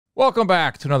Welcome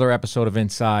back to another episode of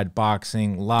Inside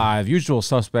Boxing Live. Usual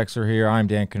suspects are here. I'm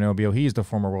Dan Canobio. He's the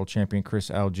former world champion, Chris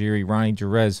Algieri. Ronnie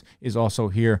Jerez is also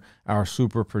here, our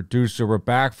super producer. We're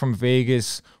back from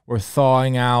Vegas. We're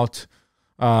thawing out.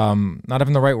 Not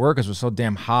even the right word because we're so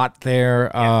damn hot there.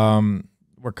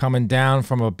 We're coming down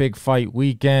from a big fight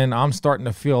weekend. I'm starting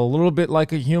to feel a little bit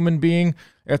like a human being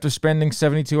after spending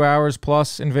 72 hours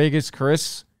plus in Vegas.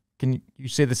 Chris, can you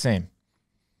say the same?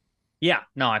 Yeah,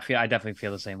 no, I definitely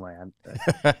feel the same way. And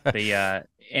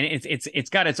it's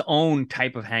got its own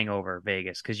type of hangover,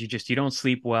 Vegas, because you don't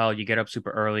sleep well. You get up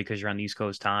super early because you're on the East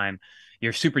Coast time.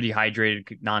 You're super dehydrated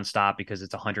nonstop because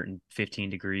it's 115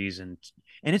 degrees and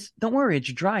it's, don't worry,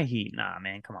 it's dry heat. Nah,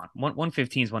 man, come on,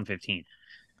 115 is 115.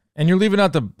 And you're leaving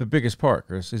out the biggest part,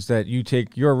 Chris, is that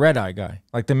you're a red eye guy.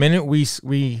 Like the minute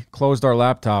we closed our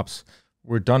laptops,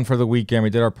 we're done for the weekend.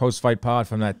 We did our post fight pod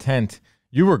from that tent.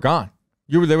 You were gone.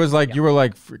 You were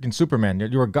like freaking Superman.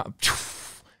 You were gone,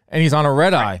 and he's on a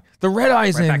red eye. The red eye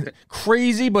is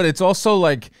crazy, but it's also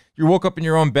like you woke up in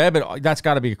your own bed. But that's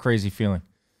got to be a crazy feeling.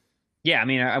 Yeah, I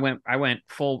mean, I went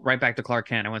full right back to Clark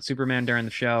Kent. I went Superman during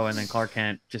the show, and then Clark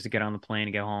Kent just to get on the plane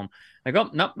and get home. Like, oh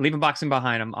nope, leaving boxing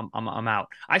behind. I'm out.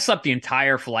 I slept the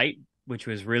entire flight, which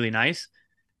was really nice.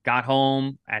 Got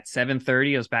home at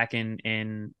 7:30. I was back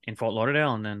in Fort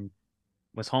Lauderdale, and then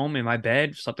was home in my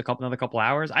bed, slept another couple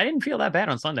hours. I didn't feel that bad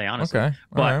on Sunday, honestly. Okay.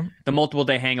 But the multiple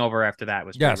day hangover after that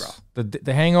was pretty rough.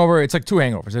 The hangover, it's like two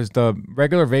hangovers. There's the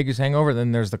regular Vegas hangover,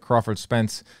 then there's the Crawford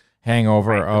Spence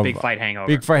hangover. Right, the big fight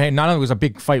hangover. Not only was a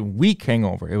big fight week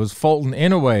hangover, it was Fulton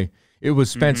in a way. It was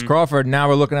Spence Crawford. Now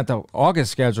we're looking at the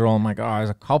August schedule. I'm like, oh, there's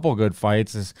a couple good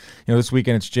fights. This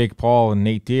weekend it's Jake Paul and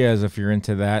Nate Diaz, if you're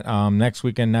into that. Next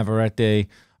weekend, Navarrete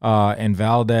and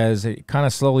Valdez. It kind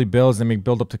of slowly builds, then we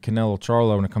build up to Canelo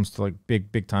Charlo when it comes to like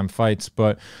big time fights.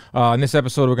 But in this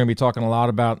episode, we're going to be talking a lot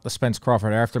about the Spence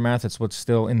Crawford aftermath. It's what's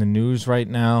still in the news right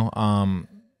now.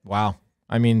 Wow.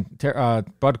 I mean,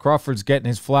 Bud Crawford's getting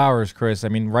his flowers, Chris. I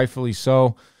mean, rightfully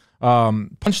so.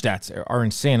 Punch stats are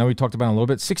insane. I know we talked about it a little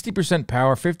bit. 60%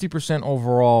 power, 50%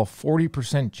 overall,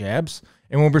 40% jabs.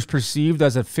 And what was perceived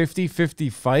as a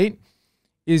 50-50 fight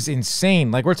is insane.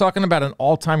 Like, we're talking about an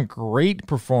all-time great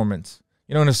performance.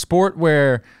 You know, in a sport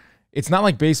where it's not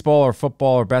like baseball or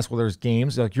football or basketball, there's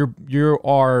games. Like, you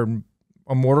are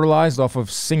immortalized off of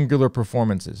singular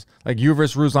performances. Like, you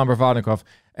versus Ruslan Provodnikov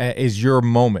is your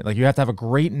moment. Like, you have to have a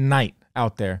great night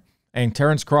out there. And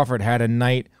Terence Crawford had a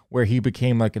night where he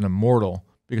became like an immortal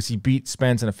because he beat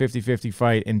Spence in a 50-50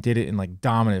 fight and did it in like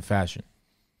dominant fashion.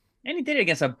 And he did it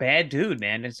against a bad dude,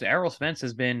 man. Errol Spence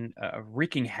has been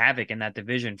wreaking havoc in that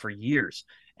division for years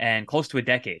and close to a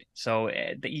decade. So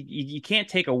you can't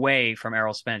take away from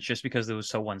Errol Spence just because it was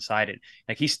so one-sided.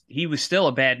 Like he was still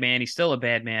a bad man. He's still a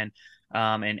bad man.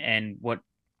 And what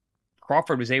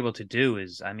Crawford was able to do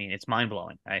is, I mean, it's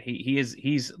mind-blowing.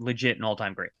 He's legit an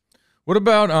all-time great. What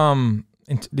about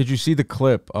did you see the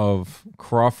clip of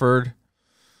Crawford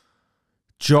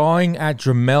jawing at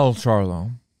Jermell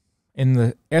Charlo?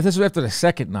 This was after the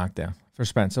second knockdown for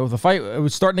Spence. So the fight, it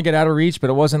was starting to get out of reach,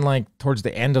 but it wasn't like towards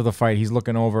the end of the fight. He's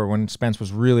looking over when Spence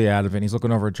was really out of it. And he's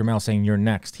looking over at Jermell saying, "You're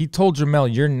next." He told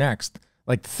Jermell, "You're next,"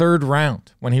 like third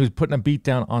round when he was putting a beat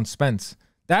down on Spence.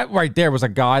 That right there was a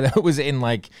guy that was in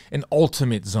like an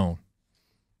ultimate zone.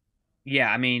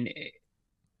 Yeah, I mean,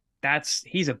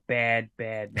 he's a bad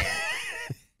man.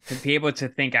 To be able to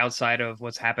think outside of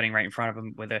what's happening right in front of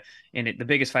him the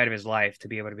biggest fight of his life, to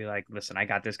be able to be like, listen, I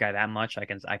got this guy that much. I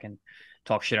can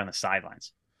talk shit on the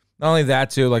sidelines. Not only that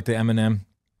too, like the Eminem,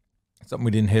 something we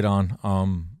didn't hit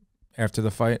on after the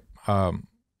fight.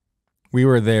 We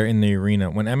were there in the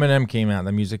arena when Eminem came out.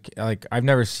 The music, like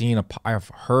I've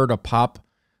heard a pop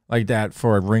like that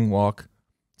for a ring walk.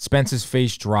 Spence's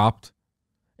face dropped.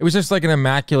 It was just like an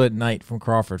immaculate night from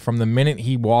Crawford. From the minute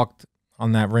he walked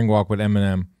on that ring walk with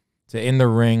Eminem to in the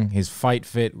ring, his fight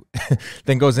fit,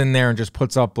 then goes in there and just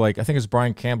puts up, like, I think it was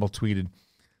Brian Campbell tweeted,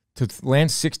 to land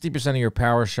 60% of your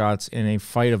power shots in a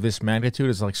fight of this magnitude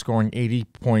is like scoring 80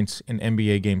 points in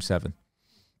NBA Game 7.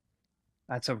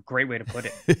 That's a great way to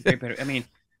put it. I mean,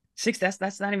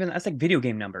 that's like video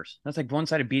game numbers. That's like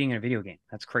one-sided beating in a video game.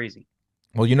 That's crazy.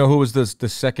 Well, you know who was the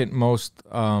second most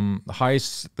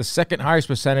the second highest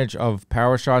percentage of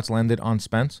power shots landed on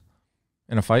Spence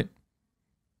in a fight?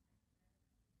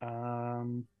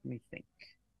 Let me think.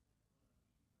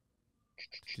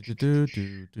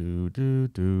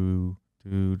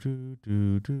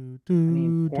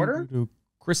 Porter?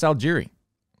 Chris Algieri.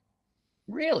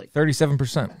 Really?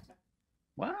 37%.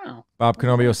 Wow. Bob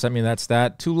Canobio sent me that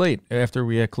stat too late after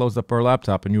we had closed up our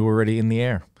laptop and you were already in the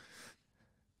air.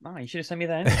 Oh, you should have sent me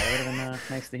that info. That would have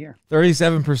been nice to hear.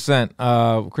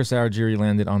 37%. Chris Argyri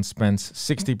landed on Spence.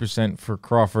 60% for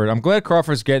Crawford. I'm glad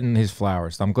Crawford's getting his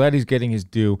flowers. I'm glad he's getting his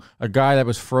due. A guy that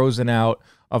was frozen out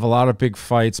of a lot of big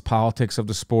fights, politics of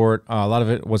the sport. A lot of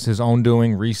it was his own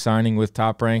doing, re-signing with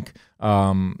Top Rank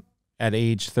at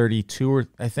age 32,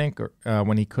 I think,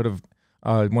 when he could have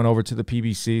went over to the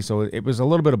PBC. So it was a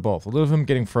little bit of both. A little of him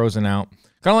getting frozen out.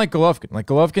 Kind of like Golovkin. Like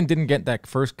Golovkin didn't get that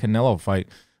first Canelo fight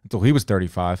until he was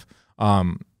 35.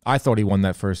 I thought he won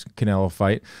that first Canelo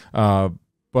fight.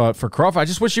 But for Crawford, I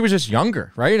just wish he was just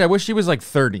younger, right? I wish he was like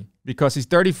 30 because he's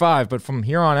 35. But from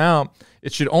here on out,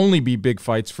 it should only be big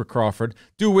fights for Crawford.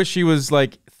 Do wish he was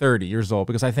like 30 years old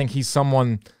because I think he's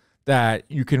someone that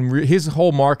you can his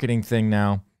whole marketing thing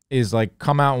now is like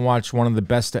come out and watch one of the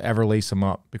best to ever lace him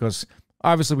up, because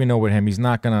obviously we know with him, he's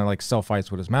not going to like sell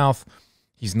fights with his mouth.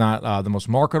 He's not the most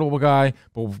marketable guy,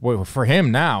 but for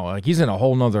him now, like he's in a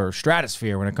whole nother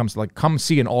stratosphere when it comes to like come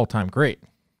see an all-time great.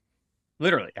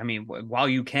 Literally, I mean, while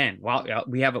you can,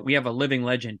 we have a living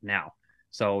legend now,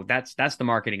 so that's the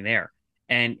marketing there,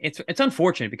 and it's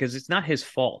unfortunate because it's not his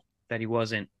fault that he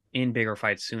wasn't in bigger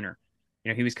fights sooner.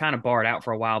 You know, he was kind of barred out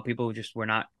for a while. People just were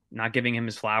not giving him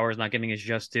his flowers, not giving his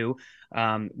just due,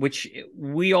 which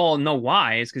we all know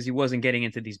why is because he wasn't getting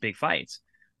into these big fights.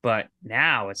 But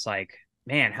now it's like,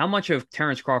 man, how much of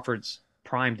Terence Crawford's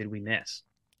prime did we miss?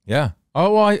 Yeah.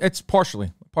 Oh, well, it's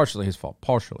partially his fault,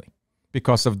 partially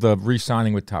because of the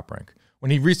re-signing with Top Rank.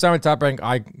 When he re-signed with Top Rank,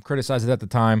 I criticized it at the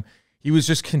time. He was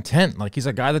just content. Like he's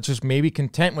a guy that's just maybe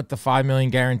content with the $5 million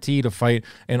guarantee to fight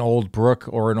an old Brook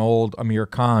or an old Amir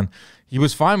Khan. He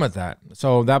was fine with that.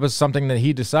 So that was something that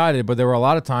he decided. But there were a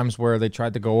lot of times where they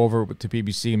tried to go over to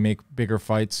PBC and make bigger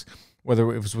fights,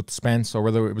 whether it was with Spence or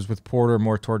whether it was with Porter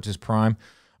more towards his prime.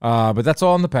 But that's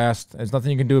all in the past. There's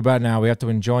nothing you can do about it now. We have to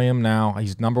enjoy him now.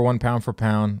 He's number one pound for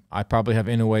pound. I probably have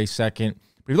Inoue second.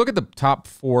 But if you look at the top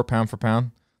 4 pound for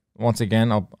pound, once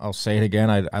again, I'll say it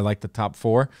again. I like the top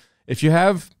 4. If you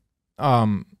have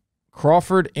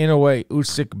Crawford, Inoue,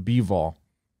 Usyk, Bivol,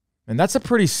 and that's a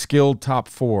pretty skilled top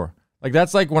 4. Like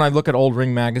that's like when I look at old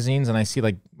ring magazines and I see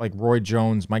like Roy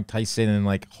Jones, Mike Tyson, and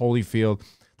like Holyfield,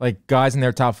 like guys in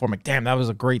their top 4. I'm like, damn, that was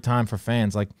a great time for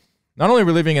fans. Like not only are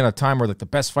we living in a time where like the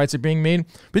best fights are being made,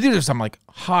 but these are some like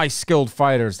high skilled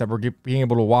fighters that we're being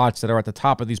able to watch that are at the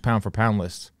top of these pound for pound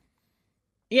lists.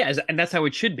 Yeah, and that's how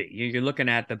it should be. You're looking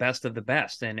at the best of the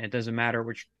best, and it doesn't matter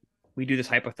which. We do this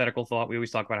hypothetical thought. We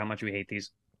always talk about how much we hate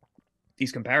these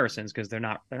comparisons because they're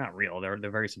not real. They're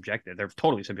very subjective. They're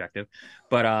totally subjective.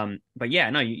 But yeah,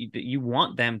 no, you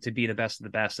want them to be the best of the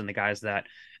best and the guys that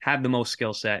have the most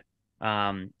skill set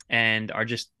and are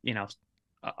just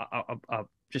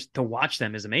just to watch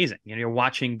them is amazing. You know, you're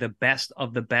watching the best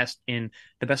of the best in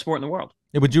the best sport in the world.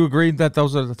 Yeah, would you agree that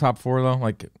those are the top 4 though?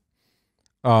 Like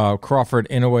Crawford,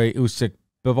 Inoue, Usyk,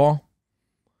 Bivol?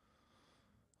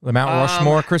 The Mount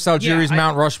Rushmore, Chris Algieri's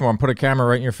Mount Rushmore. I'm put a camera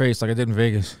right in your face like I did in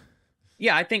Vegas.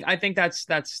 Yeah, I think that's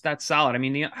solid. I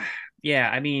mean,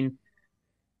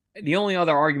 the only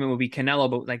other argument would be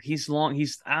Canelo, but like he's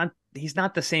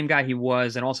not the same guy he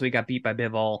was, and also he got beat by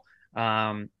Bivol.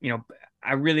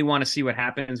 I really want to see what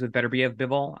happens with Beterbiev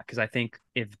Bivol because I think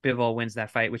if Bivol wins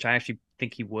that fight, which I actually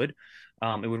think he would,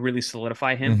 it would really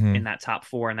solidify him in that top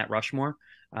 4 and that Rushmore.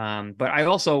 But I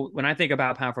also, when I think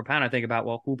about pound for pound, I think about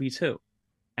who beats who.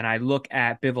 And I look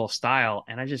at Bivol's style,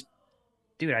 and I just,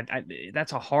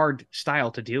 that's a hard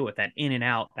style to deal with. That in and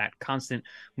out, that constant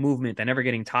movement, that never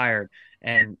getting tired,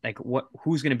 and like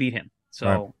who's going to beat him? So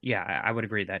right. Yeah, I would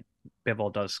agree that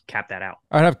Bivol does cap that out.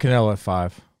 I'd have Canelo at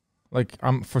 5. Like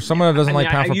for someone that doesn't like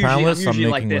pound for pound lists, I'm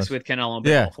usually making like this with Canelo and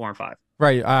Bivol 4 and 5.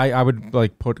 Right, I would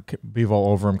like put Bivol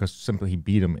over him because simply he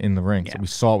beat him in the ring. Yeah. So we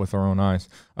saw it with our own eyes.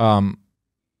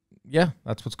 Yeah,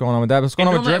 that's what's going on with that. What's going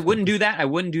on with Jeff? I wouldn't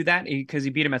do that because he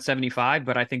beat him at 75,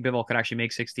 but I think Bivol could actually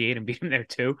make 68 and beat him there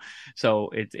too. So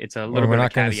it's a little bit of a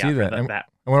caveat for that.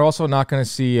 And we're also not going to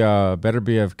see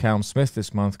Beterbiev Callum Smith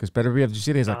this month because Beterbiev, did you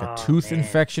see that he has like a tooth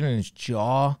infection in his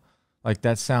jaw? Like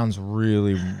that sounds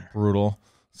really brutal.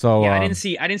 So yeah, I didn't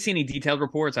see any detailed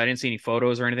reports. I didn't see any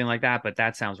photos or anything like that, but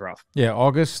that sounds rough. Yeah,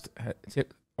 August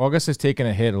has taken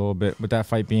a hit a little bit with that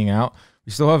fight being out.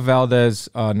 We still have Valdez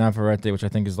Navarrete, which I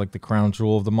think is like the crown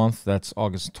jewel of the month. That's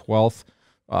August 12th.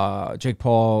 Jake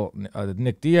Paul,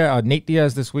 Nate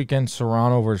Diaz this weekend.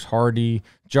 Serrano versus Hardy.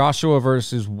 Joshua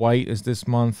versus White is this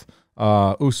month.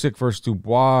 Usyk versus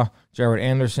Dubois. Jared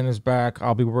Anderson is back.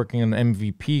 I'll be working an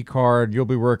MVP card. You'll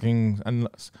be working.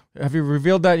 Have you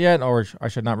revealed that yet, or I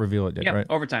should not reveal it yet? Yeah, right?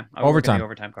 Overtime.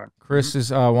 Overtime card. Chris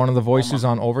is one of the voices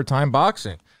on Overtime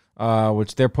Boxing,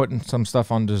 which they're putting some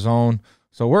stuff on DAZN.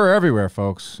 So we're everywhere,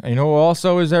 folks. And you know who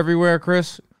also is everywhere,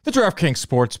 Chris? The DraftKings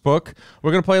Sportsbook. We're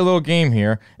going to play a little game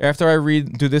here. After I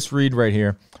do this read right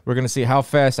here, we're going to see how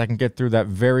fast I can get through that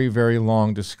very, very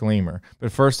long disclaimer.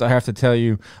 But first, I have to tell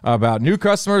you about new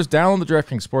customers. Download the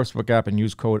DraftKings Sportsbook app and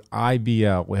use code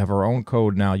IBL. We have our own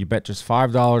code now. You bet just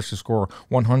 $5 to score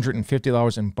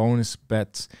 $150 in bonus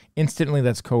bets instantly.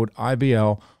 That's code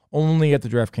IBL. Only at the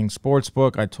DraftKings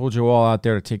Sportsbook. I told you all out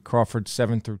there to take Crawford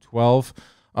 7 through 12.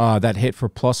 That hit for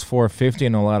plus 450,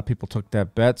 and a lot of people took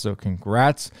that bet, so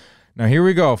congrats. Now, here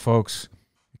we go, folks.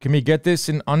 Can we get this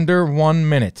in under 1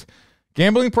 minute?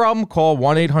 Gambling problem? Call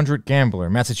 1-800-GAMBLER.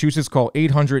 Massachusetts, call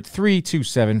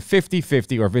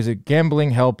 800-327-5050 or visit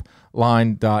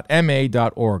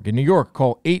gamblinghelpline.ma.org. In New York,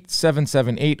 call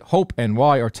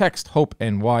 8778-HOPE-NY or text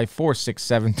HOPE-NY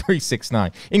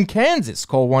 467-369. In Kansas,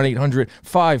 call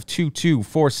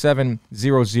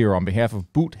 1-800-522-4700 on behalf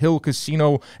of Boot Hill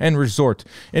Casino and Resort.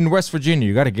 In West Virginia,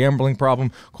 you got a gambling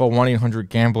problem? Call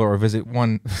 1-800-GAMBLER or visit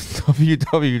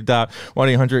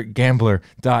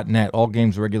www.1800gambler.net. All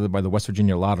games regulated by the West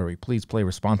Virginia Lottery. Please play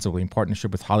responsibly in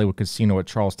partnership with Hollywood Casino at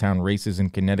Charlestown Races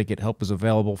in Connecticut. Help is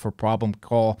available for problem.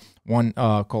 Call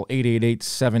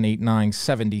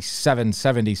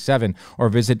 888-789-7777 or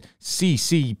visit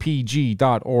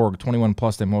ccpg.org. 21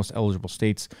 plus in most eligible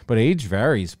states, but age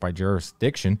varies by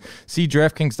jurisdiction. See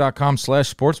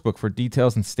DraftKings.com/sportsbook for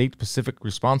details and state-specific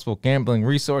responsible gambling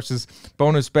resources.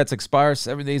 Bonus bets expire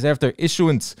 7 days after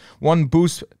issuance. 1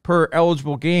 boost per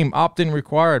eligible game. Opt-in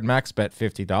required. Max bet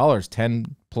 $50.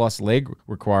 10 plus leg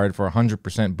required for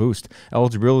 100% boost.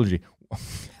 Eligibility,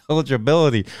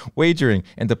 wagering,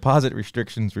 and deposit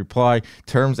restrictions apply.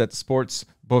 Terms at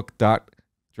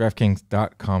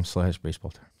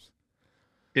sportsbook.draftkings.com/baseball terms.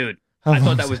 Dude, I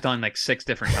thought that was done like 6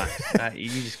 different times. You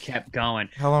just kept going.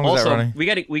 How long was that running? We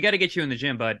got to get you in the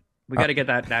gym, bud. We got to get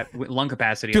that lung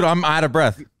capacity. Dude, I'm out of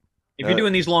breath. If you're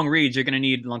doing these long reads, you're going to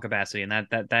need lung capacity, and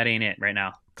that ain't it right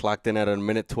now. Clocked in at a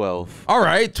minute 12. All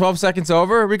right, 12 seconds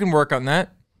over. We can work on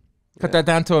that. Cut that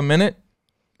down to a minute.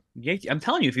 Yeah, I'm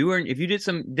telling you, if you did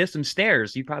some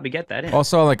stairs, you probably get that in.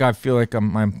 Also, like I feel like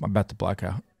I'm about to black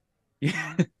out.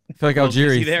 Yeah. I feel like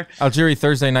Algeria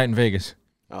Thursday night in Vegas.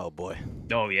 Oh boy.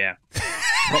 Oh yeah.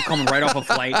 Coming right off a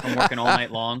flight from working all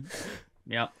night long.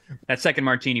 Yep. That second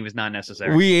martini was not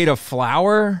necessary. We ate a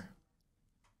flower.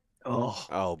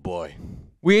 Oh boy.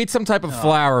 We ate some type of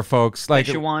flour, folks. Like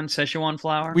Szechuan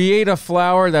flour. We ate a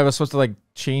flour that was supposed to like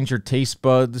change your taste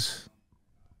buds.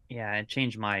 Yeah, it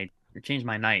changed my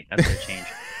night. That's what it changed.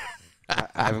 I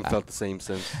haven't felt the same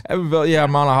since. Yeah,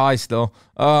 I'm on a high still.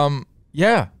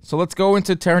 Yeah, so let's go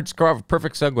into Terence Crawford.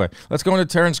 Perfect segue. Let's go into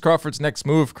Terence Crawford's next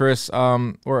move, Chris.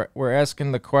 We're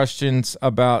asking the questions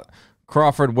about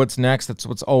Crawford. What's next? That's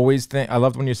what's always thing. I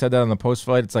loved when you said that on the post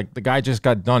fight. It's like the guy just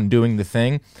got done doing the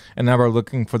thing, and now we're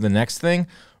looking for the next thing.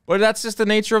 But that's just the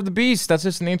nature of the beast. That's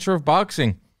just the nature of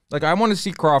boxing. Like I want to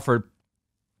see Crawford.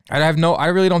 I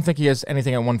really don't think he has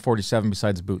anything at 147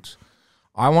 besides boots.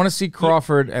 I want to see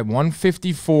Crawford at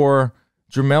 154.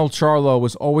 Jermell Charlo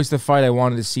was always the fight I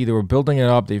wanted to see. They were building it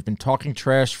up. They've been talking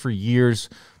trash for years.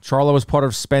 Charlo was part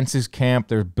of Spence's camp.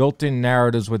 There's built-in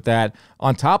narratives with that.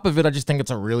 On top of it, I just think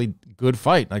it's a really good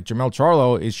fight. Like Jermell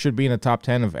Charlo should be in the top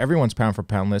 10 of everyone's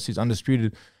pound-for-pound list. He's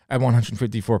undisputed at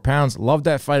 154 pounds. Love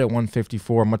that fight at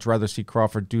 154. Much rather see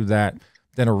Crawford do that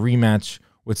than a rematch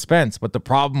with Spence. But the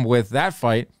problem with that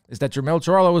fight is that Jermell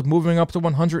Charlo was moving up to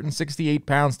 168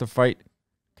 pounds to fight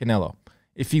Canelo.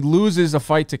 If he loses a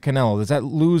fight to Canelo, does that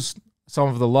lose some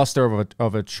of the luster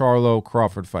of a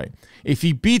Charlo-Crawford fight? If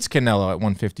he beats Canelo at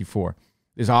 154,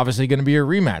 there's obviously going to be a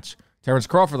rematch. Terence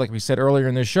Crawford, like we said earlier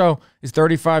in this show, is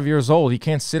 35 years old. He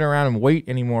can't sit around and wait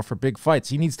anymore for big fights.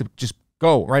 He needs to just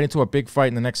go right into a big fight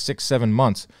in the next 6-7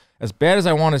 months. As bad as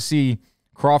I want to see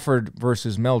Crawford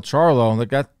versus Mel Charlo, like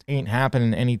that ain't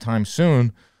happening anytime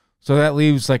soon. So that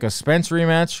leaves like a Spence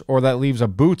rematch, or that leaves a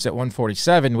Boots at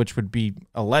 147, which would be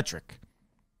electric.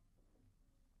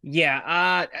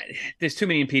 Yeah, there's too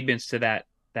many impediments to that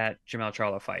Jermell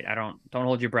Charlo fight. Don't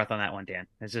hold your breath on that one, Dan.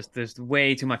 There's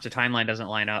way too much. The timeline doesn't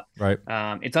line up. Right.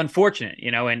 It's unfortunate,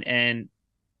 and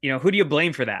who do you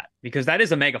blame for that? Because that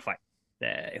is a mega fight.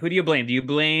 Who do you blame? Do you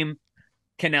blame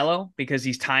Canelo because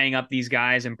he's tying up these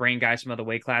guys and bringing guys from other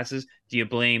weight classes? Do you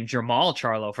blame Jermall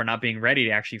Charlo for not being ready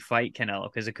to actually fight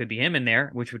Canelo? Because it could be him in there,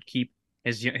 which would keep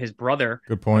his brother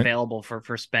available for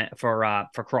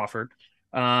Crawford.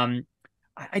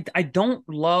 I don't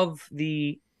love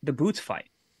the Boots fight.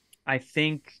 I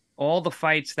think all the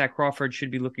fights that Crawford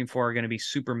should be looking for are going to be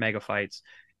super mega fights,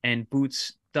 and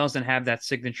Boots doesn't have that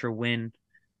signature win,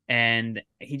 and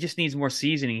he just needs more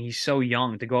seasoning. He's so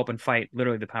young to go up and fight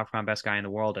literally the pound-for-pound best guy in the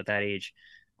world at that age.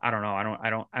 I don't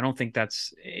know. I don't think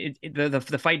that's it.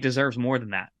 The fight deserves more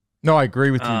than that. No, I agree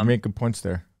with you. You make good points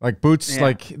there. Like Boots,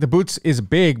 like the Boots is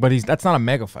big, but that's not a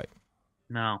mega fight.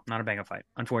 No, not a mega fight,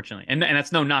 unfortunately. And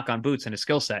that's no knock on Boots and his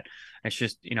skill set. It's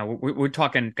just, we're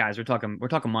talking, guys, we're talking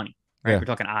money, right? Yeah. We're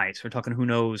talking eyes. We're talking who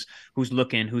knows, who's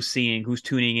looking, who's seeing, who's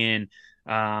tuning in.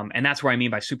 And that's what I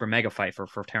mean by super mega fight for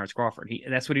Terence Crawford.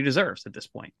 That's what he deserves at this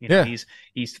point.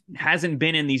 He's hasn't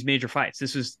been in these major fights.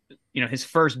 This was, his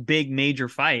first big major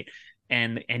fight.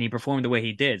 And he performed the way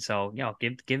he did. So,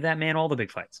 give that man all the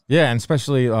big fights. Yeah, and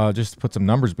especially just to put some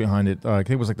numbers behind it. I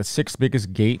think it was like the 6th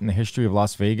biggest gate in the history of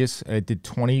Las Vegas. It did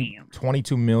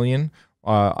 22 million,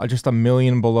 just $1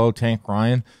 million below Tank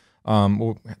Ryan.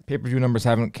 Pay-per-view numbers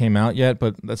haven't came out yet,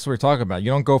 but that's what we're talking about.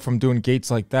 You don't go from doing gates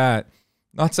like that.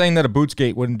 Not saying that a Boots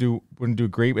gate wouldn't do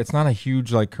great. But it's not a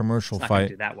huge like commercial fight. Not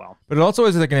do that well. But it also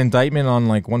is like an indictment on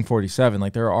like 147.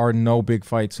 Like there are no big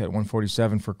fights at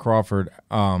 147 for Crawford.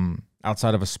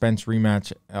 Outside of a Spence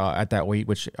rematch at that weight,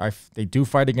 which they do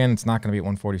fight again. It's not going to be at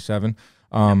 147.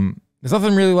 There's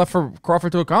nothing really left for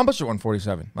Crawford to accomplish at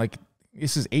 147. Like,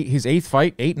 this is his 8th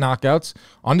fight, 8 knockouts,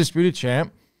 undisputed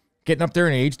champ, getting up there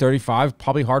in age, 35.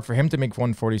 Probably hard for him to make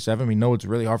 147. We know it's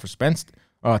really hard for Spence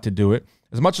to do it.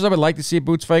 As much as I would like to see a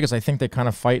Boots fight, because I think they kind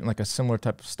of fight in like a similar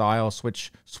type of style,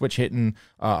 switch hitting,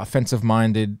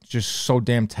 offensive-minded, just so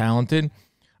damn talented.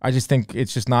 I just think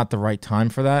it's just not the right time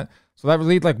for that. So that would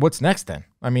lead, like, what's next then?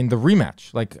 I mean, the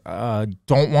rematch. Like,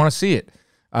 don't want to see it.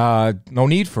 No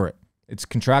need for it. It's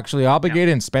contractually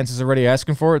obligated, and Spence is already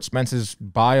asking for it. Spence's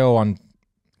bio on,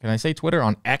 can I say Twitter?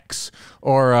 On X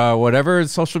or whatever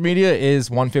social media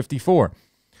is 154.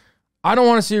 I don't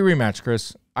want to see a rematch,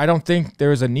 Chris. I don't think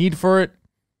there's a need for it.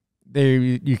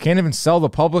 You can't even sell the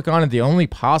public on it. The only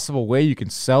possible way you can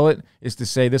sell it is to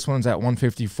say this one's at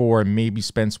 154 and maybe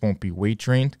Spence won't be weight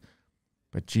trained.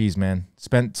 But geez, man,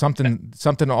 something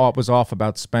was off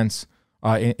about Spence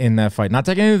in that fight. Not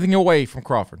taking anything away from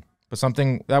Crawford, but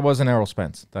something that wasn't Errol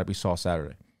Spence that we saw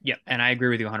Saturday. Yeah, and I agree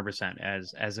with you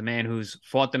 100%. As a man who's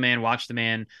fought the man, watched the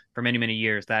man for many, many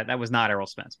years, that was not Errol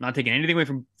Spence. I'm not taking anything away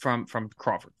from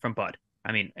Crawford, from Bud.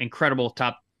 I mean, incredible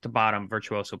top to bottom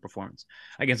virtuoso performance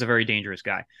against a very dangerous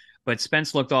guy. But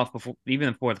Spence looked off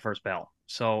even before the first bell.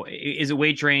 So is it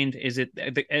weight trained? Is it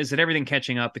everything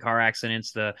catching up? The car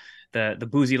accidents, the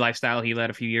boozy lifestyle he led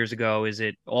a few years ago. Is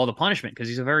it all the punishment? Because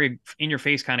he's a very in your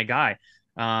face kind of guy.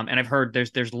 And I've heard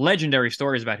there's legendary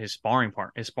stories about his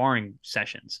sparring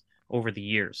sessions over the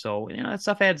years. So that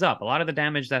stuff adds up. A lot of the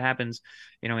damage that happens,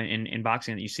 in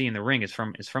boxing that you see in the ring is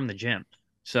from the gym.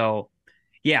 So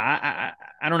yeah,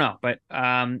 I don't know, but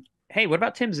hey, what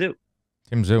about Tim Tszyu?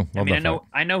 Tim Tszyu.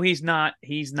 I know he's not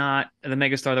the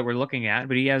megastar that we're looking at,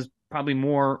 but he has probably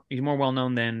he's more well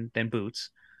known than Boots.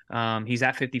 He's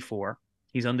at 54.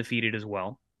 He's undefeated as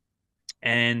well.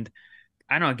 And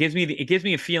I don't know, it gives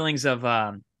me feelings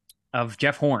of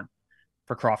Jeff Horn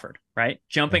for Crawford, right?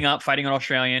 Jumping up, fighting an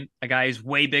Australian, a guy who's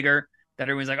way bigger, that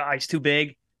everyone's like, oh, he's too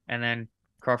big, and then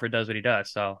Crawford does what he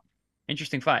does. So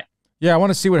interesting fight. Yeah, I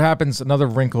want to see what happens. Another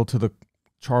wrinkle to the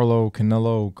Charlo,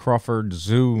 Canelo, Crawford,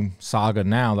 Tszyu saga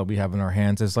now that we have in our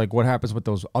hands is like what happens with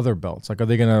those other belts? Like, are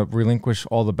they going to relinquish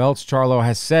all the belts? Charlo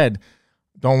has said,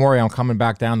 don't worry, I'm coming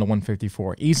back down to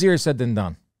 154. Easier said than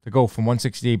done to go from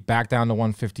 168 back down to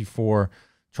 154.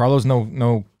 Charlo's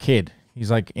no kid. He's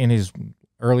like in his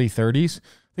early 30s.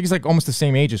 I think he's like almost the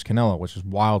same age as Canelo, which is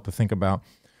wild to think about.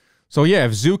 So yeah,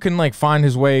 if Tszyu can like find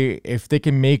his way, if they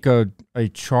can make a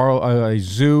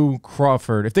Tszyu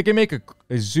Crawford, if they can make a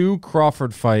Tszyu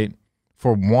Crawford fight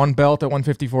for one belt at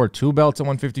 154, 2 belts at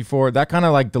 154, that kind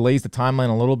of like delays the timeline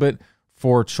a little bit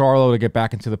for Charlo to get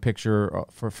back into the picture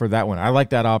for that one. I like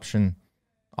that option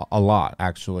a lot,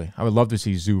 actually. I would love to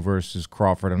see Tszyu versus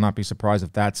Crawford. I'd not be surprised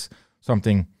if that's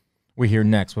something we hear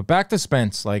next. But back to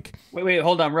Spence, like... Wait,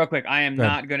 hold on real quick. I am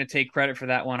not going to take credit for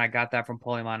that one. I got that from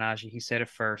Paulie Malignaggi. He said it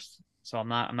first. So I'm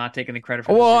not taking the credit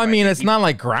for it. Well, I mean, it's not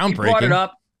like groundbreaking.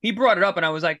 He brought it up, and I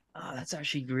was like, "Oh, that's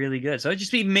actually really good." So it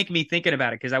just making me thinking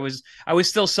about it because I was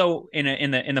still so in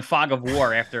the fog of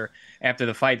war after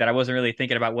the fight that I wasn't really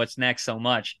thinking about what's next so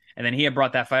much. And then he had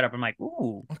brought that fight up. I'm like,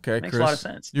 "Ooh, okay, makes Chris, a lot of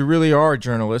sense." You really are a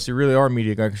journalist. You really are a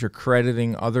media guy because you're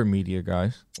crediting other media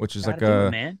guys, which is like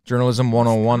a journalism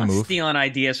 101 move. Stealing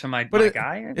ideas from my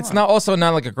guy. It's not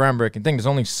like a groundbreaking thing. There's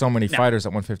only so many fighters at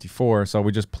 154, so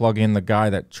we just plug in the guy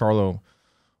that Charlo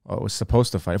was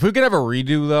supposed to fight. If we could have a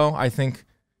redo, though, I think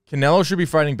Canelo should be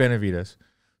fighting Benavidez.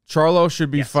 Charlo should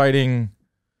be fighting...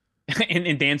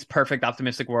 in Dan's perfect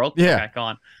optimistic world? Yeah. Okay, go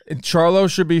on. And Charlo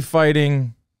should be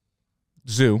fighting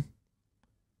Tszyu.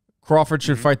 Crawford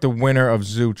should fight the winner of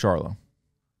Tszyu Charlo.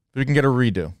 We can get a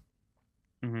redo.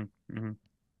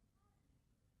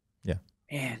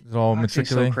 Man, It's all boxing's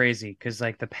so matriculating. crazy because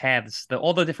like the paths,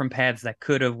 all the different paths that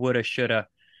could have, would have, should have.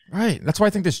 Right. That's why I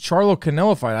think this Charlo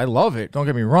Canelo fight, I love it. Don't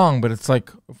get me wrong, but it's like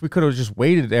if we could have just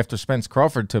waited after Spence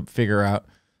Crawford to figure out,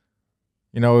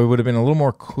 it would have been a little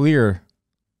more clear.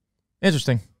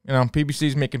 Interesting.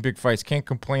 PBC's making big fights. Can't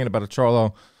complain about a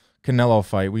Charlo Canelo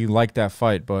fight. We like that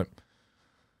fight, but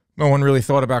no one really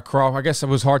thought about Crawford. I guess it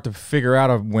was hard to figure out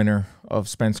a winner of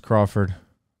Spence Crawford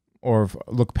or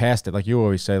look past it. Like you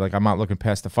always say, like I'm not looking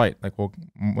past the fight. Like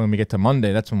when we get to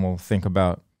Monday, that's when we'll think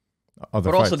about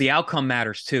other But also fights. the outcome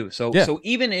matters too. So Yeah. so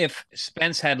even if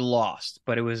Spence had lost,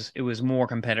 but it was more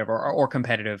competitive or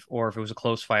competitive, or if it was a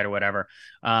close fight or whatever,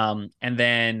 and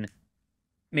then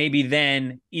maybe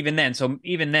even then,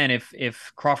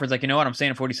 if Crawford's like, you know what, I'm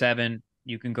staying at 47,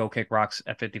 you can go kick rocks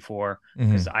at 54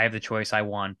 because I have the choice, I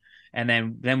won. And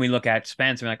then we look at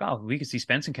Spence and we're like, oh, we could see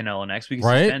Spence and Canelo next. We could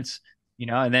see Spence,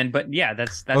 and then but yeah,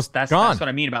 that's what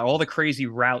I mean about all the crazy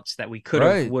routes that we could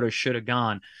have, would have, should have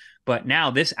gone. But now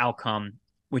this outcome,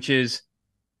 which is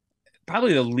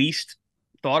probably the least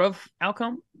thought of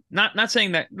outcome, not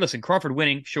saying that, listen, Crawford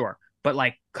winning, sure, but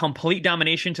like complete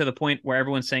domination to the point where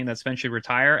everyone's saying that Spence should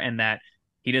retire and that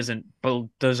he doesn't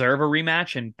deserve a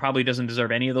rematch and probably doesn't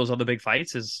deserve any of those other big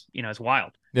fights is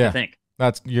wild. Yeah, I think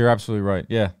you're absolutely right.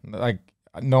 Yeah, like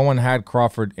no one had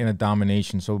Crawford in a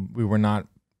domination, so we were not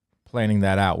planning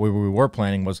that out. What we were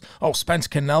planning was, Spence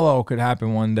Canelo could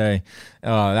happen one day.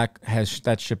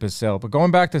 That ship has sailed. But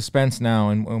going back to Spence now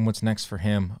and what's next for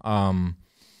him,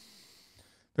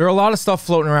 there are a lot of stuff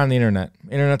floating around the internet.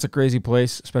 Internet's a crazy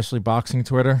place, especially boxing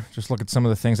Twitter. Just look at some of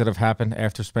the things that have happened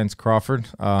after Spence Crawford.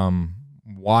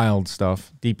 Wild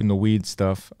stuff, deep in the weeds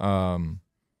stuff.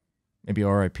 Maybe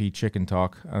RIP chicken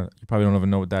talk. You probably don't even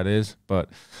know what that is, but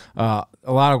a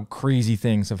lot of crazy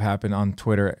things have happened on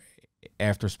Twitter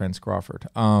after Spence Crawford.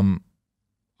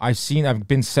 I've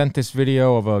been sent this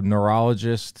video of a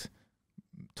neurologist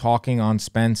talking on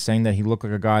Spence, saying that he looked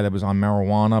like a guy that was on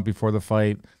marijuana before the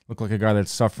fight, looked like a guy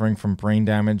that's suffering from brain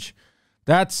damage.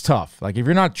 That's tough. Like if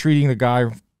you're not treating the guy,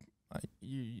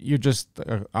 you're just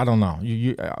I don't know.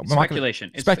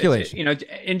 Speculation. Speculation.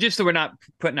 And just so we're not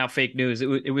putting out fake news,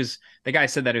 it was the guy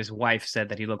said that his wife said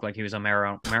that he looked like he was on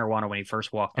marijuana when he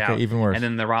first walked out. Even worse. And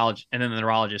then the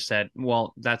neurologist said,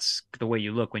 well, that's the way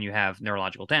you look when you have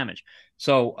neurological damage.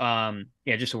 So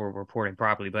just so we're reporting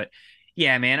properly. But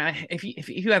yeah, man, if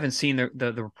you haven't seen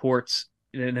the reports,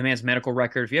 the man's medical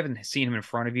record, if you haven't seen him in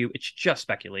front of you, it's just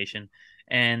speculation.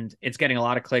 And it's getting a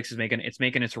lot of clicks. It's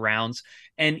making its rounds.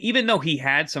 And even though he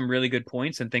had some really good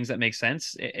points and things that make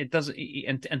sense, it doesn't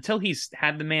until he's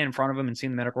had the man in front of him and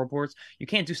seen the medical reports. You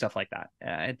can't do stuff like that.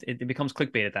 It becomes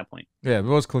clickbait at that point. Yeah, it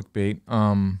was clickbait.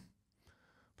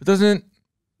 It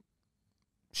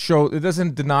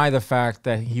doesn't deny the fact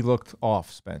that he looked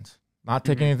off, Spence. Not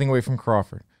taking anything away from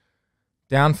Crawford.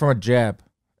 Down from a jab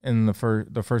in the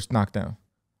first knockdown.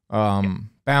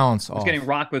 Balance off. He's getting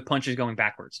rocked with punches going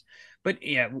backwards. But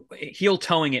yeah, heel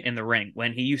towing it in the ring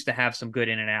when he used to have some good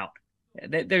in and out.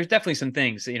 There's definitely some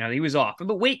things, he was off.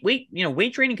 But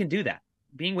weight training can do that.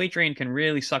 Being weight trained can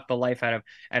really suck the life out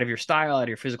of your style, out of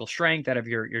your physical strength, out of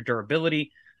your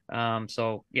durability.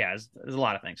 So yeah, there's a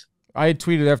lot of things. I had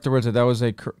tweeted afterwards that was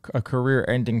a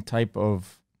career-ending type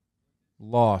of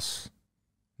loss.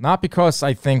 Not because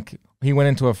I think he went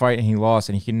into a fight and he lost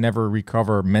and he can never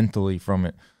recover mentally from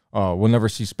it. We'll never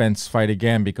see Spence fight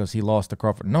again because he lost to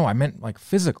Crawford. No, I meant like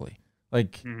physically.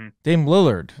 Like Dame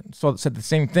Lillard said the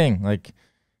same thing. Like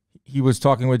he was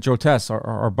talking with Joe Tess,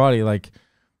 our buddy. Like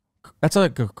that's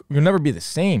like you'll never be the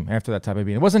same after that type of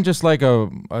beating. It wasn't just like a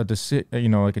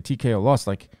TKO loss.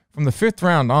 Like from the 5th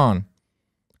round on,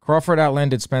 Crawford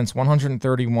outlanded Spence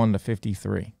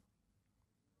 131-53.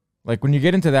 Like when you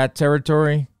get into that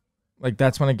territory, like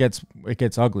that's when it gets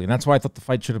ugly, and that's why I thought the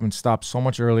fight should have been stopped so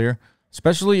much earlier.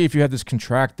 Especially if you have this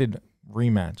contracted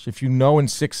rematch. If you know in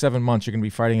 6-7 months you're going to be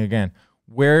fighting again,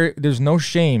 where there's no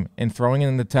shame in throwing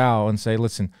in the towel and say,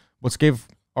 listen, let's give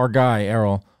our guy,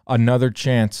 Errol, another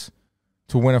chance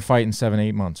to win a fight in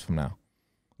 7-8 months from now.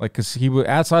 Like, because he was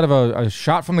outside of a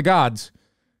shot from the gods,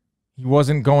 he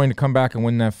wasn't going to come back and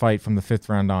win that fight from the 5th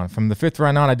round on. From the 5th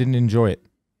round on, I didn't enjoy it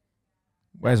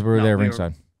as we were there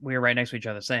ringside. We were right next to each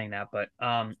other saying that, but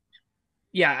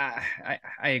yeah,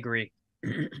 I agree.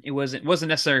 It wasn't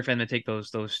necessary for him to take those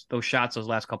shots those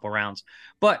last couple rounds.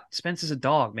 But Spence is a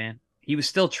dog, man. He was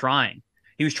still trying.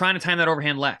 He was trying to time that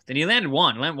overhand left, and he landed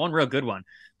one real good one.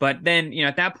 But then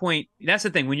at that point, that's the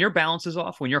thing. When your balance is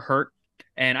off, when you're hurt,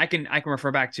 and I can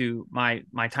refer back to my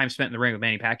time spent in the ring with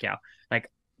Manny Pacquiao. Like,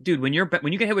 dude, when you get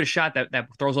hit with a shot that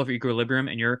throws off your equilibrium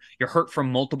and you're hurt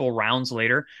from multiple rounds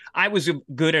later, I was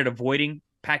good at avoiding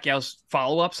Pacquiao's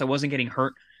follow-ups. I wasn't getting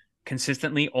hurt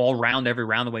consistently all round, every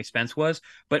round the way Spence was.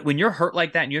 But when you're hurt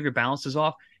like that and you have your balances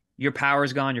off, your power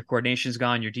is gone, your coordination is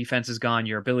gone, your defense is gone,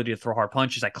 your ability to throw hard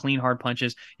punches, like clean hard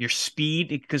punches, your speed,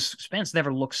 because Spence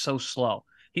never looked so slow.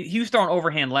 He was throwing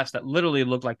overhand lefts that literally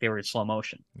looked like they were in slow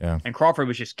motion. Yeah. And Crawford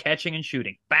was just catching and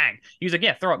shooting. Bang. He was like,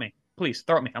 yeah, throw at me. Please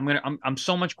throw at me. I'm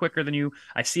so much quicker than you.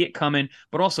 I see it coming.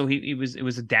 But also it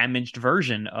was a damaged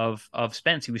version of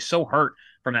Spence. He was so hurt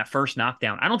from that first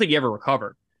knockdown. I don't think he ever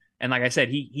recovered. And like I said,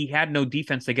 he had no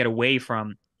defense to get away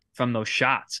from those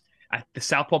shots. The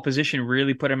southpaw position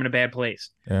really put him in a bad place.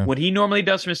 Yeah. What he normally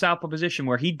does from his southpaw position,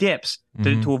 where he dips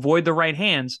to avoid the right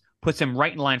hands, puts him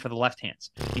right in line for the left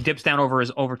hands. He dips down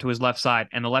over to his left side,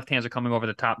 and the left hands are coming over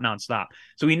the top nonstop.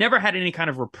 So he never had any kind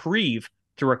of reprieve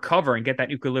to recover and get that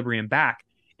equilibrium back,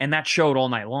 and that showed all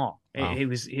night long. Wow.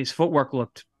 His footwork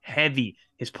looked heavy,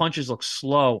 his punches looked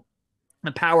slow,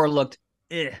 the power looked.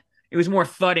 It was more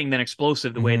thudding than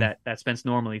explosive the way that Spence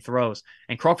normally throws.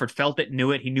 And Crawford felt it,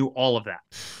 knew it. He knew all of that.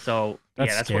 So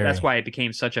that's why it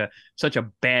became such a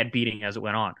bad beating as it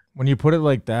went on. When you put it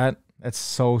like that, that's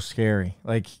so scary.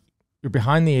 Like, you're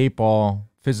behind the 8 ball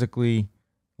physically,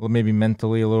 well, maybe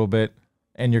mentally a little bit,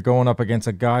 and you're going up against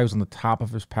a guy who's on the top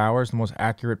of his powers, the most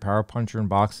accurate power puncher in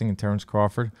boxing, in Terence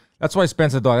Crawford. That's why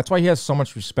Spence a dog. That's why he has so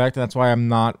much respect, and that's why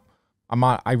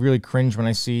I really cringe when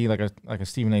I see like a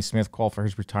Stephen A. Smith call for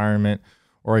his retirement,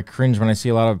 or I cringe when I see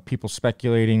a lot of people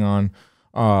speculating on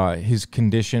his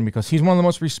condition, because he's one of the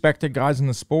most respected guys in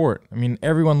the sport. I mean,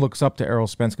 everyone looks up to Errol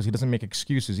Spence because he doesn't make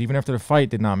excuses. Even after the fight,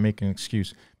 did not make an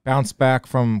excuse. Bounced back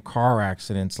from car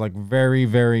accidents, like very,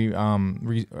 very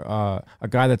a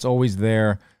guy that's always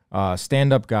there,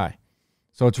 stand-up guy.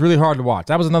 So it's really hard to watch.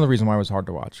 That was another reason why it was hard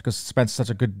to watch, because Spence is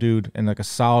such a good dude and like a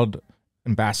solid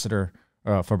ambassador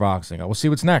for boxing. We'll see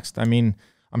what's next. I mean,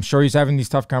 I'm sure he's having these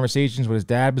tough conversations with his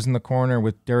dad was in the corner,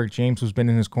 with Derek James, who's been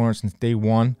in his corner since day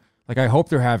one. Like, I hope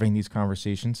they're having these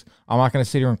conversations. I'm not going to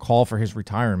sit here and call for his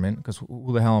retirement, because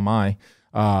who the hell am I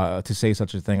to say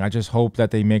such a thing? I just hope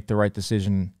that they make the right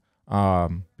decision,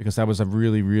 because that was a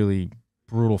really, really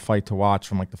brutal fight to watch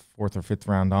from like the 4th or 5th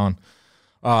round on.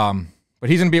 But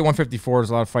he's going to be at 154. There's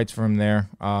a lot of fights for him there.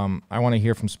 I want to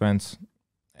hear from Spence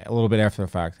a little bit after the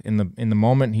fact. In the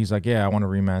moment, he's like, yeah, I want a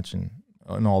rematch and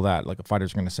all that. Like, a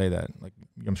fighter's going to say that. Like,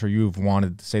 I'm sure you've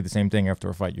wanted to say the same thing after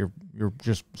a fight. You're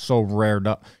just so rared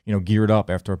up, geared up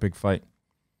after a big fight.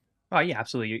 Oh yeah,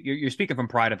 absolutely. You're speaking from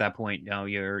pride at that point.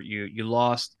 You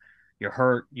lost, you're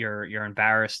hurt, you're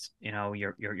embarrassed.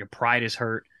 Your pride is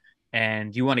hurt,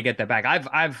 and you want to get that back.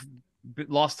 I've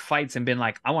lost fights and been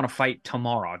like, I want to fight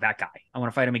tomorrow. That guy, I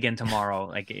want to fight him again tomorrow.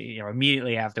 Like,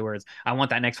 immediately afterwards, I want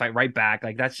that next fight right back.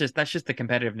 Like, that's just the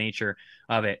competitive nature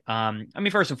of it. I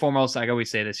mean, first and foremost, I always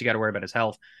say this: you got to worry about his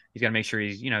health. He's got to make sure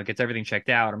he's gets everything checked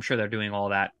out. I'm sure they're doing all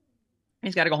that.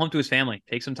 He's got to go home to his family,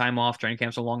 take some time off. Training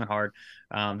camps are long and hard.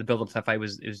 The build up to that fight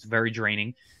was very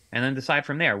draining, and then decide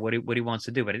from there what he wants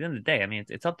to do. But at the end of the day, I mean,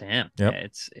 it's up to him. Yep.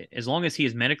 It's as long as he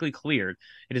is medically cleared,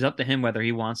 it is up to him whether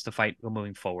he wants to fight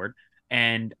moving forward.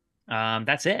 And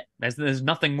that's it. There's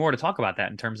nothing more to talk about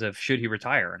that in terms of should he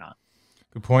retire or not.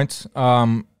 Good points.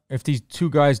 If these two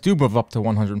guys do move up to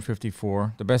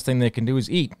 154, the best thing they can do is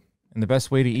eat. And the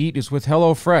best way to eat is with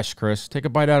HelloFresh, Chris. Take a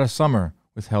bite out of summer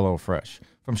with HelloFresh.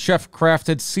 From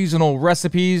chef-crafted seasonal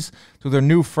recipes to their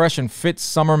new fresh and fit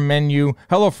summer menu,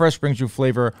 HelloFresh brings you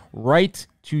flavor right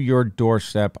to your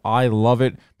doorstep. I love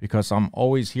it because I'm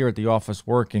always here at the office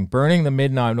working, burning the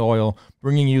midnight oil,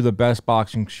 bringing you the best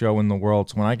boxing show in the world.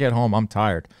 So when I get home, I'm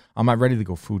tired. I'm not ready to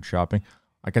go food shopping.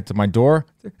 I get to my door,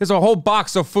 there's a whole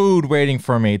box of food waiting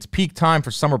for me. It's peak time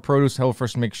for summer produce.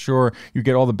 HelloFresh makes sure you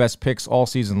get all the best picks all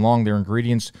season long. Their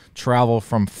ingredients travel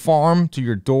from farm to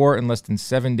your door in less than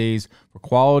 7 days for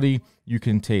quality you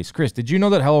can taste. Chris, did you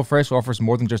know that HelloFresh offers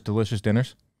more than just delicious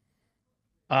dinners?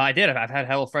 I did. I've had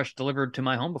HelloFresh delivered to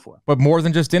my home before. But more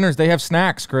than just dinners, they have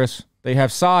snacks, Chris. They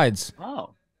have sides.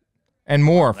 Oh. And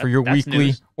more for your weekly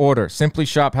news. order. Simply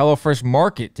shop HelloFresh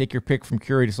Market. Take your pick from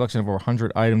curated selection of over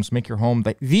 100 items. Make your home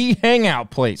the hangout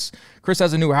place. Chris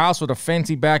has a new house with a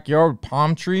fancy backyard with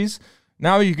palm trees.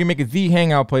 Now you can make it the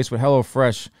hangout place with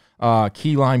HelloFresh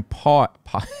key lime pie.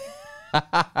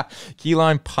 Key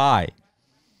lime pie.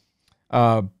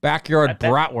 Backyard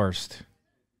bratwurst.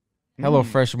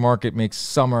 HelloFresh Market makes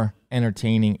summer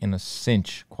entertaining in a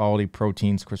cinch. Quality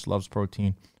proteins. Chris loves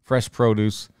protein. Fresh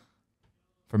produce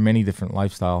for many different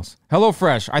lifestyles.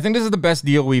 HelloFresh. I think this is the best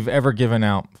deal we've ever given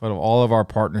out out of all of our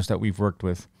partners that we've worked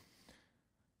with.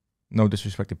 No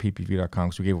disrespect to ppv.com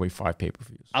because we gave away 5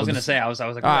 pay-per-views. I was going to say, I was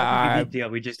like, the deal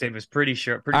we just did was pretty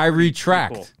short. I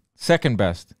retract. Cool. Second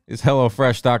best is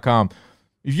HelloFresh.com.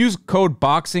 If you use code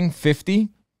BOXING50,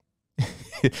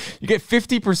 you get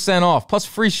 50% off plus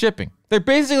free shipping. They're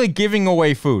basically giving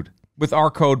away food with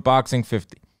our code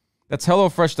BOXING50. That's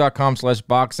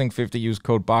HelloFresh.com/boxing50. Use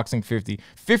code BOXING50.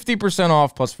 50%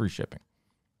 off plus free shipping.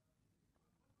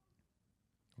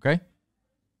 Okay?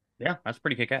 Yeah, that's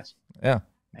pretty kick-ass. Yeah.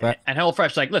 And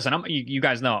HelloFresh, like, listen, you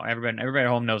guys know, everybody at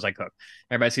home knows I cook.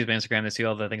 Everybody sees my Instagram, they see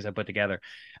all the things I put together.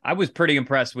 I was pretty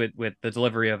impressed with the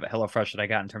delivery of HelloFresh that I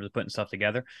got in terms of putting stuff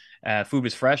together. Food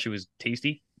was fresh, it was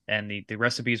tasty, and the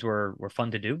recipes were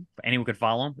fun to do. Anyone could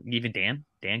follow them, even Dan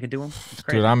could do them. It's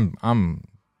crazy. Dude, I'm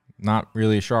not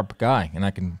really a sharp guy, and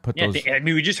I can put those. I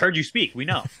mean, we just heard you speak. We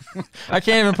know. I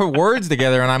can't even put words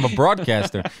together, and I'm a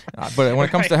broadcaster. But when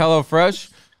it comes to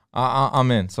HelloFresh,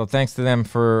 I'm in. So thanks to them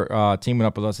for teaming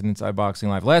up with us at Inside Boxing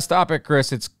Live. Last topic,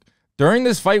 Chris. It's during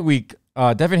this fight week,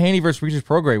 Devin Haney versus Regis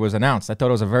Prograis was announced. I thought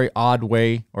it was a very odd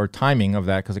way or timing of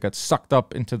that because it got sucked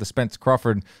up into the Spence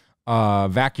Crawford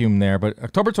vacuum there. But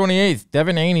October 28th,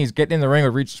 Devin Haney's getting in the ring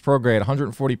with Regis Prograis at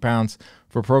 140 pounds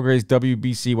for Prograis'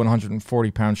 WBC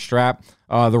 140-pound strap.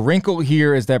 The wrinkle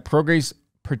here is that Prograis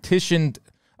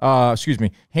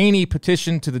Haney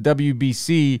petitioned to the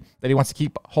WBC that he wants to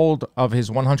keep hold of his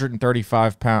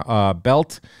 135-pound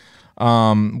belt,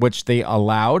 which they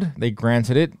allowed. They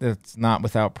granted it. That's not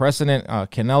without precedent.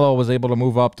 Canelo was able to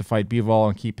move up to fight Bivol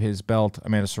and keep his belt.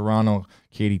 Amanda Serrano,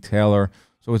 Katie Taylor.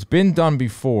 So it's been done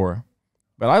before.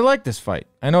 But I like this fight.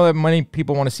 I know that many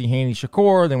people want to see Haney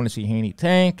Shakur. They want to see Haney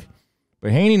Tank. But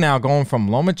Haney now going from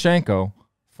Lomachenko,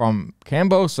 from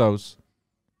Kambosos,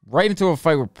 right into a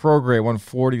fight with Prograis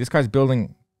 140. This guy's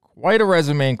building quite a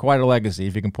resume and quite a legacy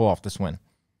if he can pull off this win.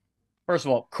 First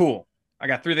of all, cool. I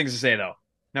got 3 things to say, though.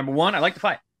 Number 1, I like the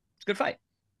fight. It's a good fight.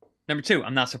 Number 2,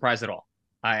 I'm not surprised at all.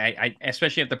 I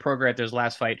especially after Prograis at his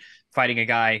last fight, fighting a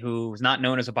guy who was not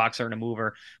known as a boxer and a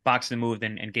mover, boxed and moved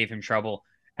and gave him trouble.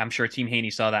 I'm sure Team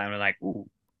Haney saw that and were like, ooh,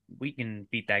 we can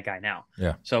beat that guy now.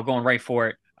 Yeah. So going right for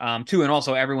it. 2, and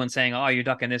also everyone saying, oh, you're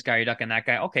ducking this guy, you're ducking that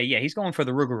guy. Okay, yeah, he's going for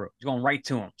the Rougarou. He's going right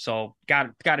to him. So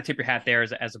got to tip your hat there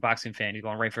as a boxing fan. He's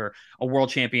going right for a world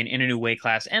champion in a new weight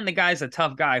class. And the guy's a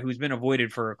tough guy who's been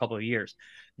avoided for a couple of years.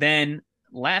 Then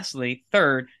lastly,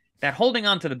 3rd, that holding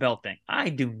on to the belt thing. I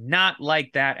do not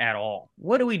like that at all.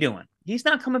 What are we doing? He's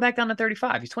not coming back down to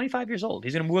 35. He's 25 years old.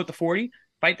 He's going to move up to 40,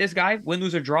 fight this guy, win,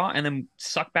 lose, or draw, and then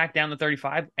suck back down to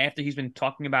 35 after he's been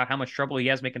talking about how much trouble he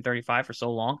has making 35 for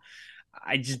so long.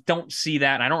 I just don't see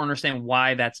that. I don't understand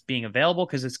why that's being available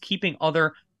because it's keeping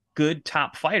other good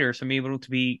top fighters from being able to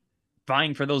be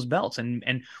vying for those belts.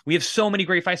 And we have so many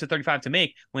great fights at 35 to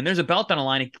make. When there's a belt on the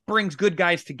line, it brings good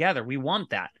guys together. We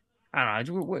want that. I don't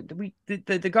know.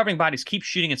 The governing bodies keep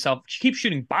shooting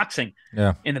boxing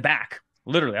in the back.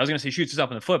 Literally, I was going to say shoots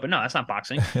itself in the foot, but no, that's not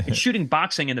boxing. It's shooting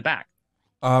boxing in the back.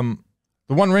 The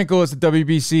one wrinkle is the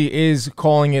WBC is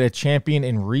calling it a champion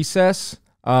in recess.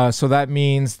 So that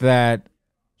means that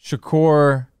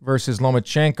Shakur versus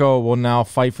Lomachenko will now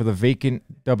fight for the vacant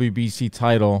WBC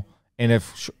title. And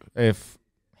if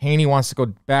Haney wants to go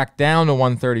back down to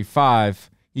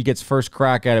 135, he gets first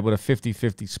crack at it with a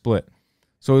 50-50 split.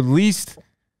 So at least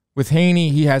with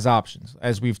Haney, he has options.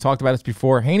 As we've talked about this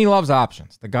before, Haney loves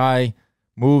options. The guy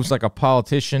moves like a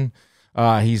politician.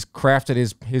 He's crafted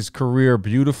his career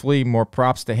beautifully. More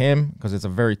props to him because it's a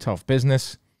very tough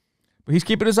business. But he's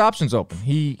keeping his options open.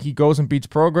 He goes and beats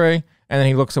Prograis, and then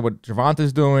he looks at what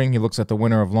Gervonta's doing. He looks at the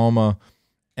winner of Loma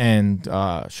and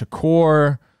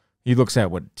Shakur. He looks at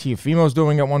what Teofimo's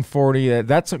doing at 140.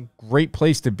 That's a great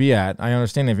place to be at. I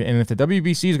understand. And if the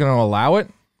WBC is going to allow it,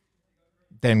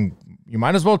 then you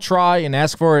might as well try and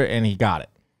ask for it, and he got it.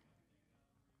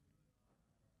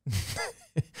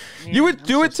 You would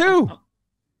do it too.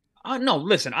 No,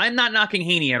 listen, I'm not knocking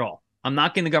Haney at all. I'm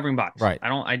knocking the governing bodies. Right.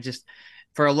 I just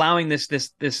for allowing this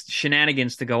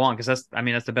shenanigans to go on because that's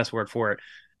the best word for it.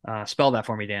 Spell that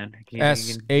for me, Dan.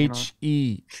 SHENAN.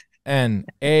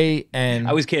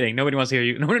 I was kidding. Nobody wants to hear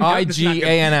you.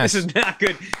 IGANS. This is not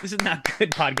good. This is not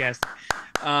good podcast.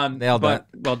 Nailed that.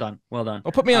 Well done.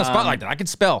 Don't put me on a spot like that. I can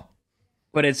spell.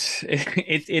 But it's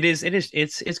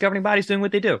governing bodies doing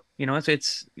what they do. You know,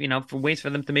 it's for ways for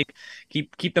them to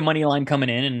keep the money line coming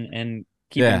in and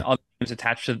keeping other teams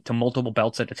attached to multiple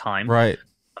belts at a time. Right.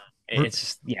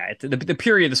 It's the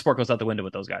purity of the sport goes out the window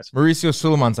with those guys. Mauricio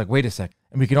Suleiman's like, wait a sec,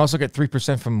 and we can also get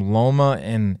 3% from Loma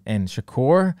and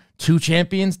Shakur, 2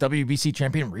 champions, WBC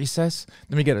champion recess.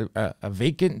 Then we get a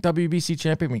vacant WBC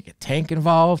champion. We get Tank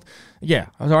involved. Yeah,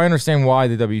 so I understand why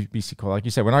the WBC call. Like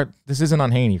you said, this isn't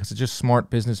on Haney because it's just smart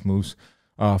business moves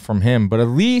from him. But at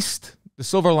least the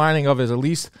silver lining of it is at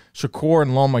least Shakur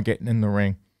and Loma getting in the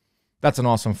ring. That's an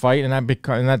awesome fight, and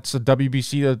that's a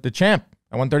WBC the champ.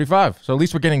 at 135. So at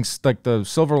least we're getting like the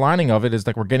silver lining of it is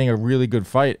like we're getting a really good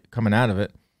fight coming out of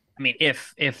it. I mean,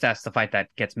 if that's the fight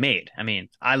that gets made. I mean,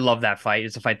 I love that fight.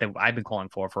 It's a fight that I've been calling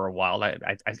for a while.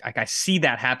 I see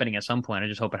that happening at some point. I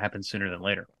just hope it happens sooner than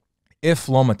later. If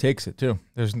Loma takes it too,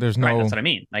 there's no. Right, that's what I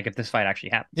mean. Like if this fight actually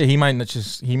happens. Yeah, he might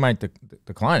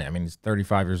decline it. I mean, he's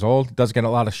 35 years old. Does get a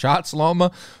lot of shots,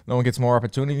 Loma. No one gets more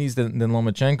opportunities than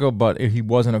Lomachenko, but he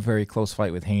wasn't a very close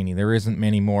fight with Haney. There isn't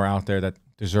many more out there that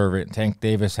deserve it. Tank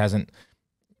Davis hasn't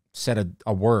said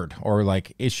a word or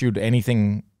like issued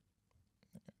anything.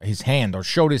 His hand or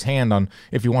showed his hand on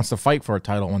if he wants to fight for a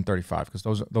title at 135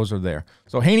 because those are there.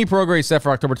 So Haney Prograis set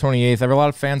for October 28th. A lot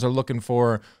of fans are looking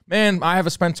for, man, I have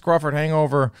a Spence Crawford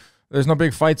hangover. There's no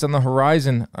big fights on the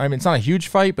horizon. I mean, it's not a huge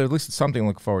fight, but at least it's something to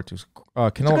look forward to.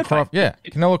 Canelo Crawford. Yeah,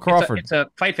 Canelo Crawford. It's a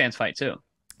fight fans fight too.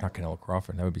 Not Canelo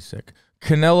Crawford. That would be sick.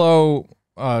 Canelo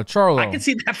Charlo. I can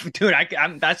see that, dude.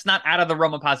 That's not out of the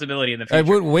realm of possibility in the future. I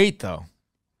would wait though.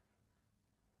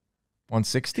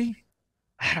 160?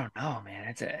 I don't know, man.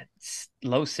 It's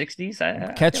low 60s.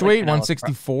 Catch weight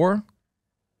 164.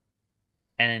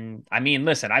 And I mean,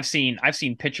 listen, I've seen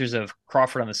pictures of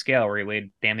Crawford on the scale where he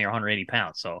weighed damn near 180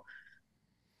 pounds. So,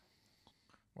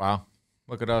 wow,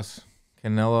 look at us,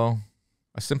 Canelo.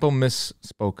 A simple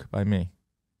misspoke by me.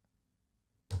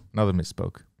 Another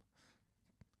misspoke.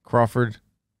 Crawford,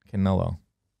 Canelo.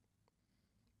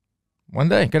 One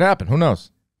day could happen. Who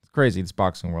knows? It's crazy. This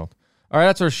boxing world. All right,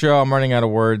 that's our show. I'm running out of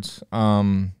words. Still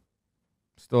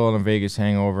on a Vegas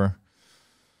hangover.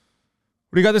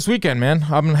 What do you got this weekend, man?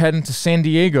 I'm heading to San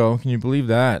Diego. Can you believe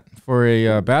that? For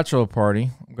a bachelor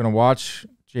party. I'm going to watch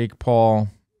Jake Paul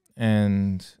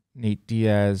and Nate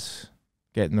Diaz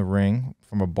get in the ring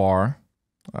from a bar.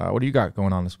 What do you got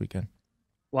going on this weekend?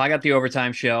 Well, I got the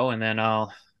overtime show, and then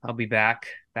I'll be back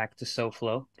to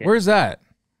SoFlo. Where's that?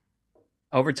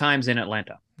 Overtime's in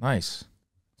Atlanta. Nice.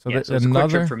 So it's a quick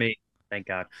trip for me. Thank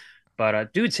God.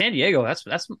 But dude, San Diego,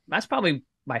 that's probably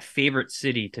my favorite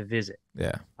city to visit.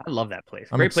 Yeah. I love that place.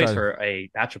 I'm Great excited. place for a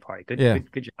bachelor party. Good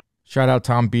job. Shout out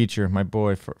Tom Beecher, my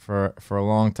boy, for a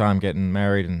long time getting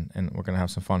married, and we're gonna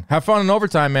have some fun. Have fun in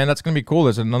overtime, man. That's gonna be cool.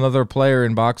 There's another player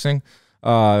in boxing.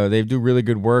 They do really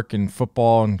good work in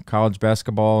football and college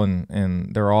basketball,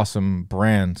 and they're awesome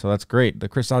brand. So that's great. The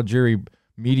Chris Algieri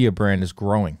media brand is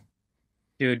growing.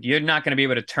 Dude, you're not going to be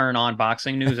able to turn on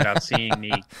boxing news without seeing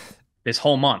me this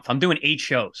whole month. I'm doing 8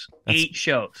 shows. That's 8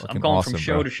 shows. I'm going awesome, from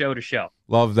show bro. to show to show.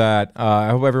 Love that. I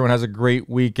hope everyone has a great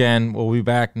weekend. We'll be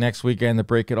back next weekend to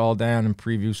break it all down and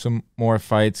preview some more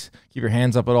fights. Keep your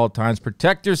hands up at all times.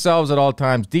 Protect yourselves at all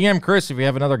times. DM Chris if you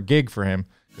have another gig for him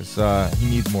because he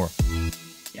needs more.